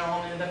the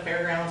town and the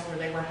fairgrounds where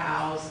they were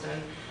housed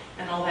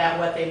and all that,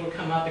 what they would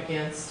come up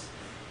against.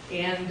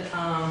 And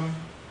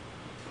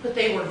but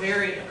they were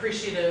very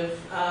appreciative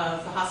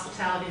of the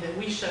hospitality that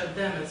we showed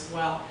them as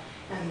well.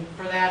 And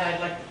for that, I'd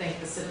like to thank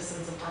the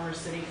citizens of Farmer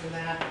City for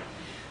that.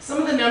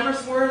 Some of the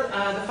numbers were,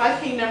 the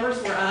 5K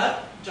numbers were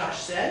up, Josh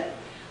said.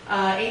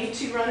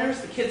 82 runners,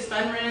 the Kids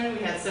Fun Run,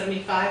 we had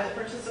 75 that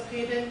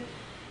participated.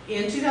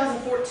 In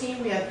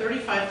 2014, we had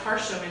 35 car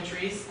show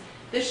entries.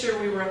 This year,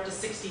 we were up to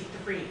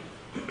 63.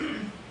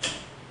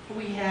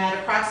 We had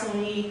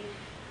approximately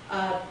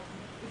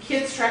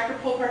Kids tractor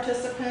pull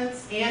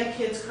participants and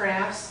kids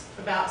crafts,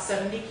 about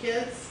 70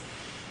 kids.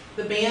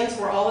 The bands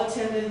were all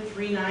attended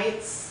 3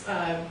 nights,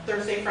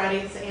 Thursday,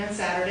 Friday, and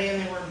Saturday,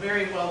 and they were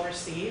very well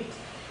received.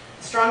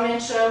 Strongman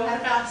show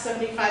had about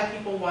 75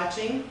 people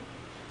watching.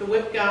 The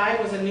Whip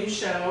Guy was a new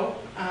show.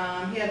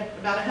 He had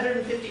about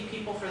 150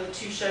 people for the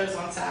 2 shows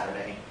on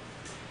Saturday.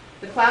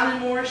 The Clown and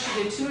More,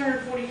 she did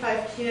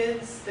 245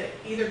 kids that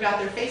either got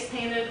their face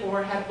painted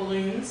or had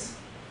balloons,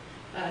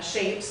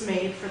 shapes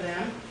made for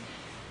them.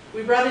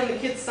 We brought in the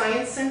Kids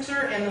Science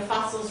Center and the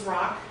Fossils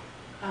Rock.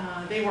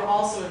 They were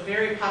also a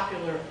very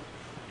popular,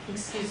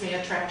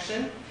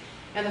 attraction.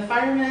 And the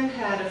firemen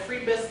had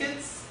free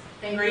biscuits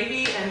and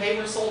gravy, and they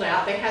were sold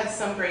out. They had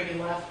some gravy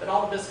left, but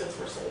all the biscuits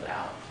were sold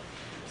out.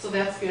 So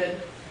that's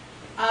good.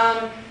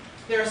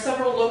 There are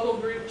several local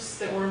groups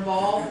that were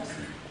involved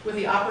with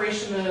the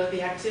operation of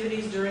the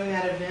activities during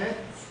that event.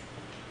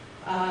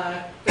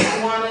 The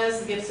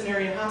Kiwanis, the Gibson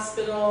Area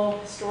Hospital,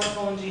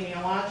 Historical and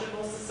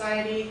Genealogical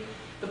Society.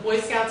 The Boy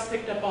Scouts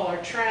picked up all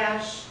our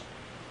trash.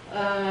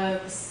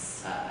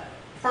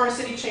 Farmer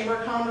City Chamber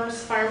of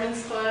Commerce,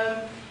 Firemen's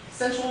Club,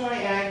 Central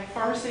Illinois Ag,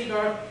 Farmer City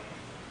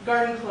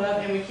Garden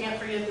Club, and we can't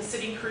forget the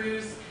city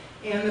crews,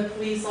 and the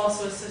police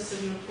also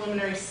assisted in the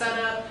preliminary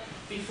setup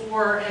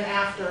before and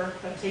after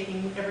of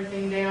taking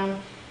everything down,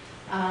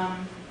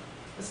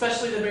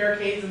 especially the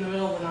barricades in the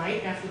middle of the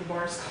night after the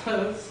bars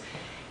closed.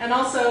 And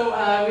also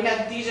we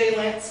had DJ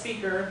Lance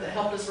Speaker that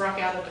helped us rock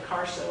out at the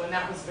car show, and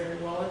that was very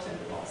well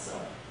attended also.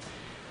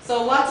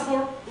 So lots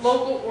of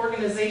local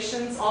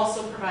organizations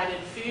also provided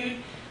food.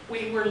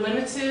 We were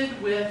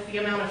limited with the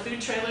amount of food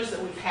trailers that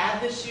we've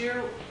had this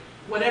year.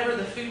 Whatever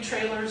the food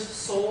trailers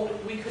sold,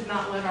 we could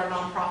not let our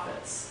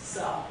nonprofits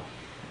sell.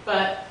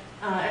 But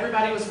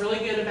everybody was really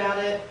good about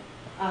it.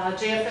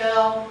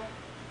 JFL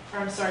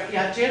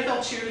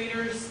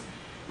cheerleaders,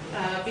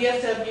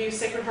 VFW,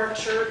 Sacred Heart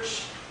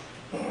Church,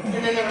 and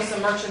then there were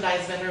some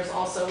merchandise vendors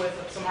also with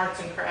some arts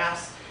and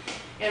crafts.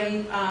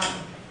 And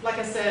like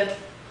I said,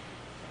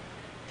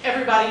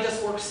 everybody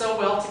just worked so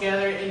well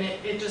together, and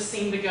it just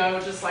seemed to go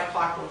just like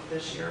clockwork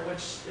this year,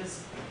 which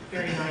is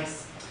very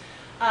nice.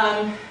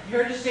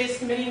 Heritage Days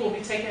Committee will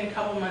be taking a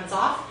couple months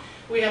off.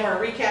 We have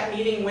our recap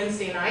meeting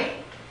Wednesday night,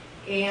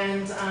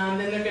 and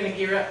then they're going to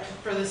gear up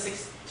for the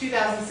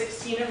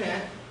 2016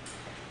 event.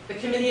 The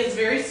committee is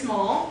very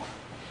small,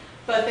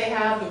 but they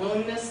have the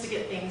willingness to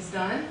get things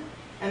done,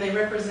 and they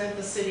represent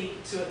the city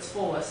to its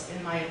fullest,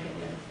 in my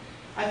opinion.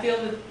 I feel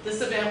that this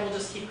event will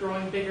just keep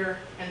growing bigger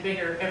and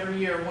bigger every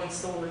year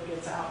once the word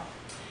gets out.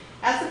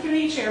 As the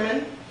committee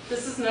chairman,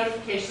 this is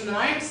notification that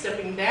I am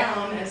stepping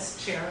down as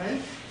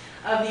chairman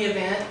of the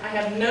event. I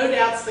have no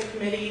doubts the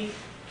committee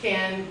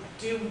can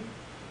do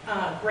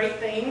great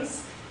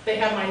things. They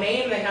have my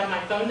name, they have my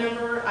phone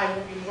number. I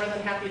will be more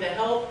than happy to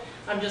help.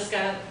 I'm just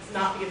going to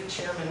not be the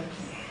chairman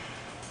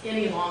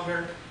any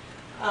longer.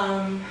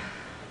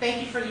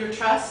 Thank you for your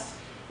trust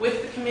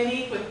with the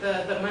committee, with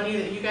the money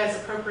that you guys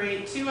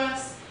appropriate to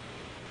us.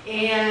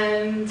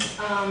 And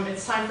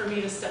it's time for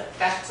me to step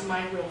back to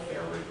my real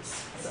fair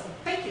roots. So,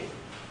 thank you.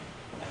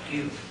 Thank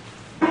you.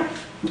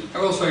 I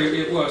will say I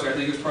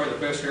think it was probably the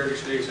best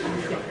Heritage Days that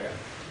we ever had.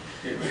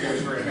 It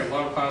was very, had a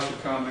lot of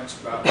positive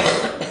comments about the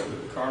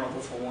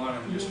carnival for one,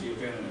 and just the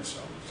event in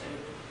itself. So,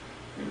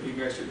 you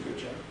guys did a good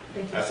job.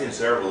 Thank you. I've seen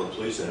several of the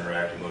police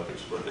interacting with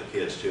us, with the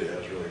kids too. That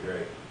was really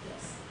great.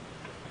 Yes.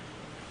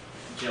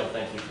 Jill,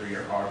 thank you for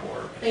your hard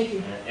work. Thank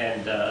you.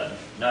 And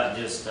not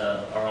just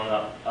our own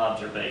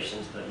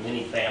observations, but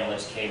many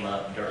families came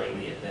up during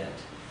the event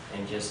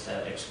and just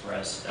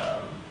expressed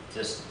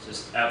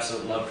just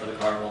absolute love for the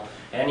carnival,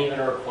 and even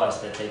a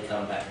request that they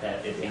come back,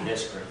 that it be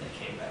this group that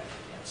came back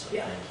again. So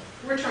Yeah. thank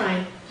you. We're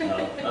trying.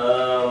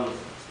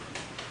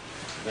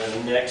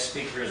 The next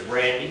speaker is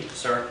Randy.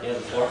 Sir, you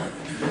have the floor.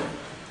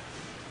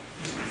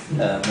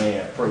 May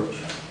I approach?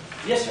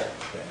 Yes, sir.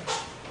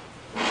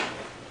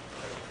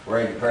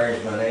 Randy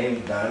Perry's my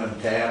name, Diamond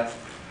Tap,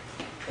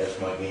 that's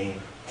my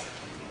game.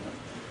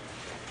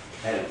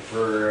 Had it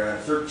for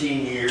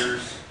 13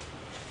 years.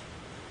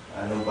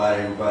 I know about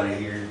everybody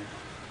here.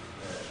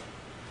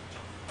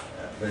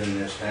 I've been in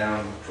this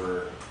town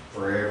for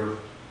forever.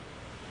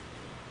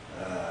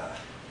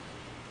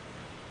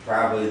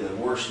 Probably the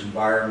worst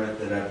environment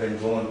that I've been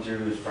going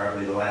through is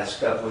probably the last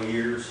couple of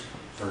years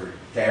for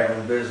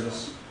tavern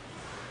business.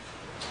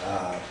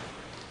 I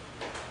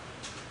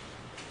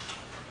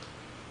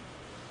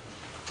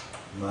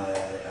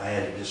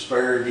had a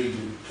disparity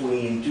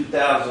between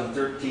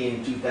 2013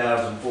 and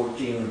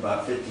 2014 of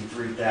about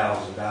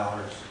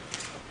 $53,000.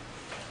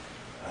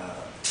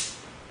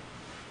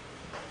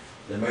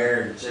 The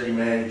mayor and city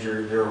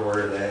manager, they're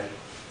aware of that.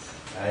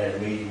 I had a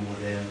meeting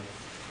with them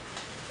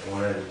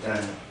one at a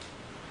time.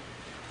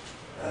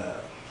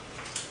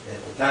 At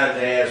the time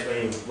they asked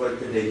me what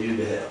could they do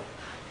to help.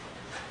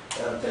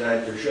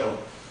 Tonight they're showing.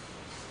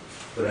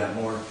 Put out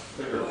more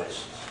liquor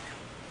license.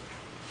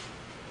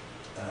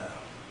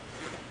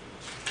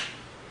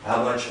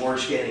 How much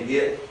worse can it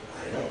get?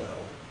 I don't know.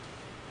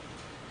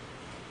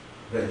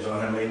 Depends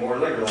on how many more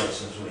liquor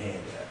licenses we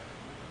hand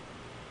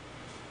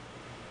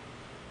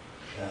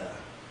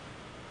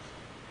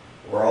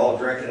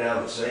drinking out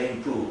of the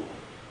same pool.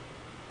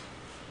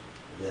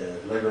 The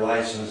liquor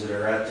licenses that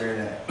are out there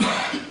now.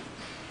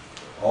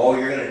 All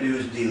you're gonna do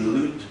is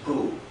dilute the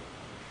pool.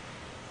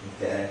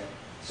 Okay?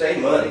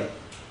 Same money.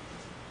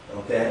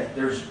 Okay?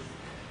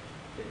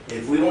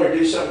 If we wanna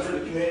do something for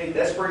the community,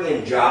 that's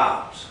bringing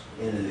jobs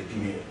into the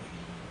community.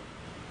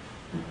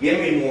 Give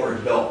me more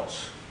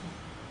adults.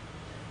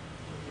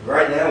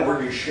 Right now,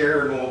 we're just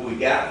sharing what we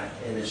got,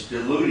 and it's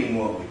diluting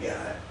what we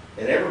got,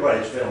 and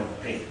everybody's feeling the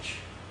pinch.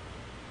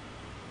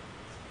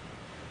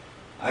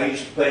 I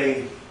used to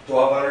pay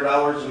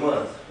 $1,200 a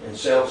month in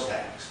sales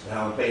tax.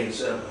 Now I'm paying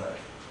 $700.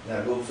 Now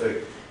go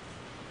figure.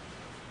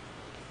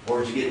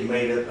 Where's it getting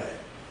made up at?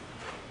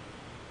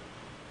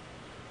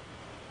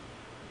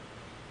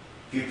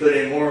 If you put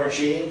in more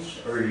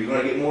machines, or are you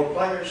going to get more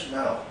players?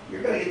 No.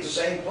 You're going to get the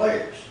same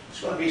players.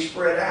 It's going to be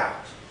spread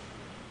out.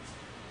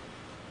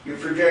 Your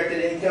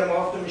projected income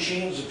off the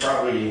machines is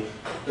probably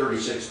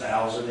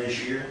 $36,000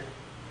 this year.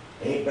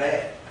 Ain't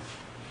bad.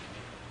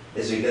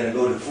 Is it going to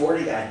go to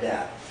 40? I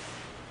doubt it.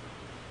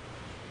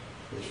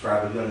 It's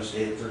probably going to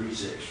stay at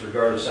 36,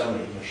 regardless how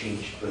many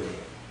machines you put in.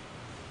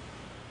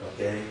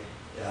 Okay?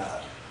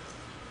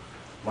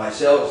 My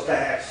sales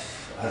tax,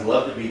 I'd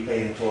love to be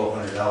paying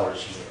 $1,200 a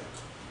year.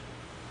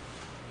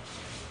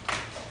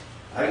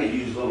 I could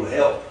use a little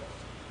help,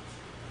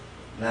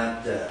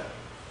 not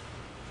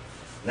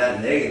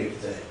negative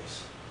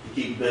things, to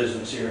keep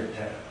business here in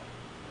town.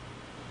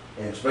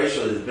 And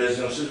especially the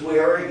businesses we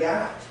already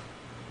got.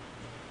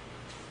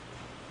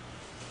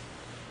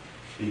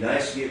 Be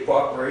nice to get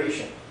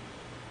cooperation.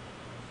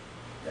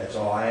 That's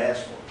all I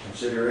ask for,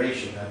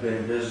 consideration. I've been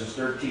in business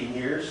 13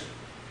 years.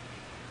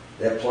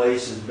 That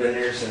place has been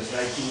there since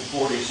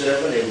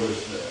 1947. It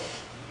was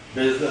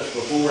business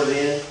before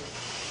then.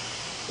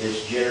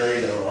 It's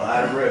generated a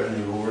lot of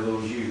revenue over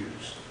those years.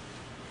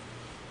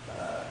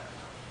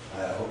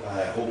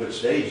 I hope it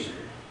stays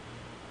there.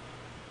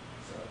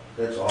 So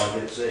that's all I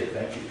get to say.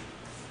 Thank you.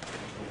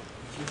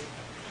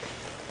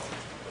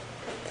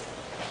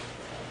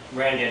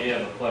 Randy, I do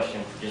have a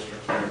question just for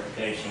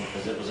clarification,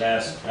 because it was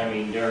asked,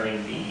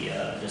 during the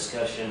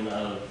discussion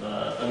of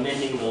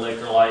amending the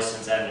liquor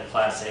license adding a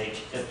Class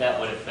H, if that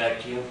would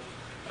affect you.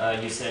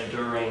 You said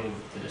during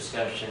the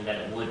discussion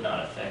that it would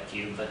not affect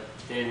you, but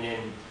then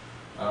in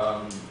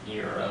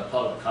your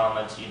public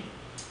comments, you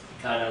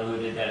kind of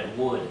alluded that it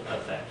would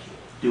affect you.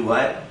 Do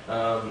what?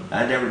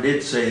 I never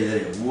did say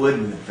that it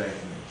wouldn't affect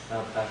me.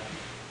 Okay.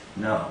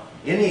 No.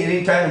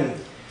 Anytime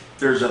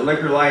there's a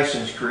liquor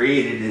license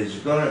created, it's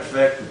going to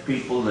affect the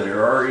people that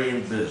are already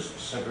in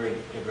business. Agreed.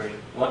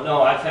 Well,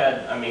 no, I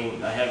had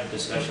a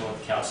discussion with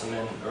the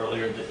councilman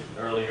earlier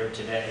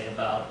today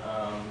about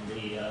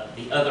the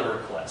other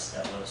request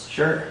that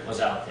was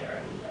out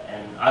there,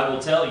 and I will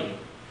tell you,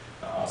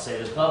 I'll say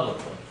this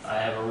publicly, I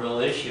have a real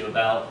issue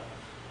about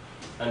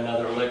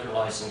another liquor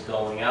license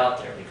going out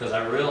there, because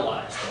I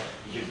realize that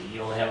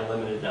you only have a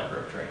limited number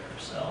of drinkers.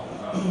 So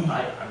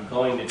I'm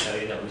going to tell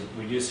you that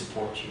we do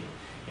support you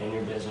in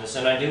your business,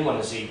 and I do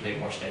want to see you pay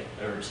more state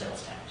or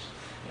sales tax,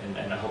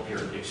 and I hope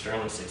you're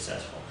extremely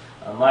successful.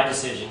 My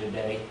decision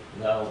today,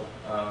 though,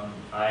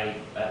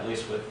 at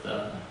least with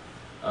the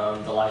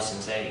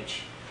license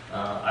H,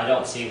 I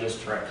don't see this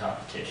direct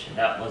competition.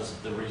 That was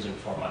the reason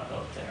for my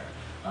vote there.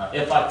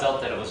 If I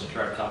felt that it was a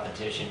direct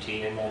competition to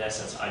you in that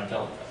essence, I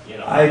don't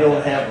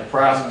have a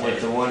problem with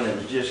the one that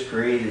was just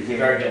created here.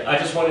 Very good. I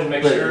just wanted to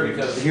make sure,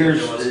 because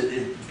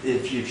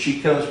if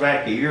she comes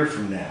back a year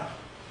from now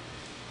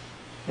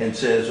and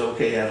says,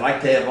 okay, I'd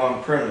like to have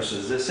on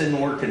premises, this isn't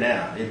working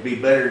out, it'd be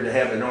better to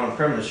have it on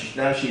premises.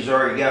 Now she's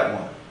already got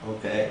one,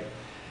 okay?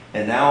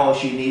 And now all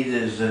she needs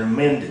is an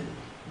amended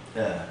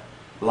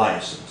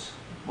license.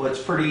 Well,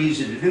 it's pretty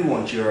easy to do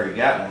once you already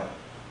got one.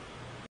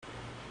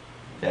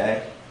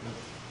 Okay?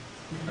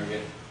 Very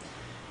good.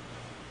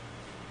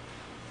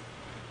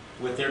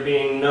 With there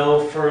being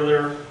no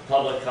further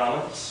public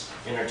comments,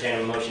 entertain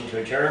a motion to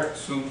adjourn.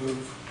 So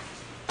move.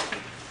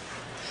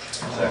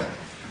 Second.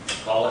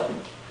 Call it.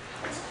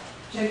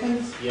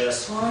 Jenkins?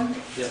 Yes. Vaughn?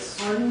 Yes.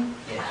 Harden?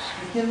 Yes.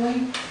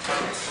 McKinley?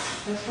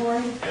 Yes.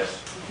 Westaway?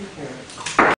 Yes. Motion carries.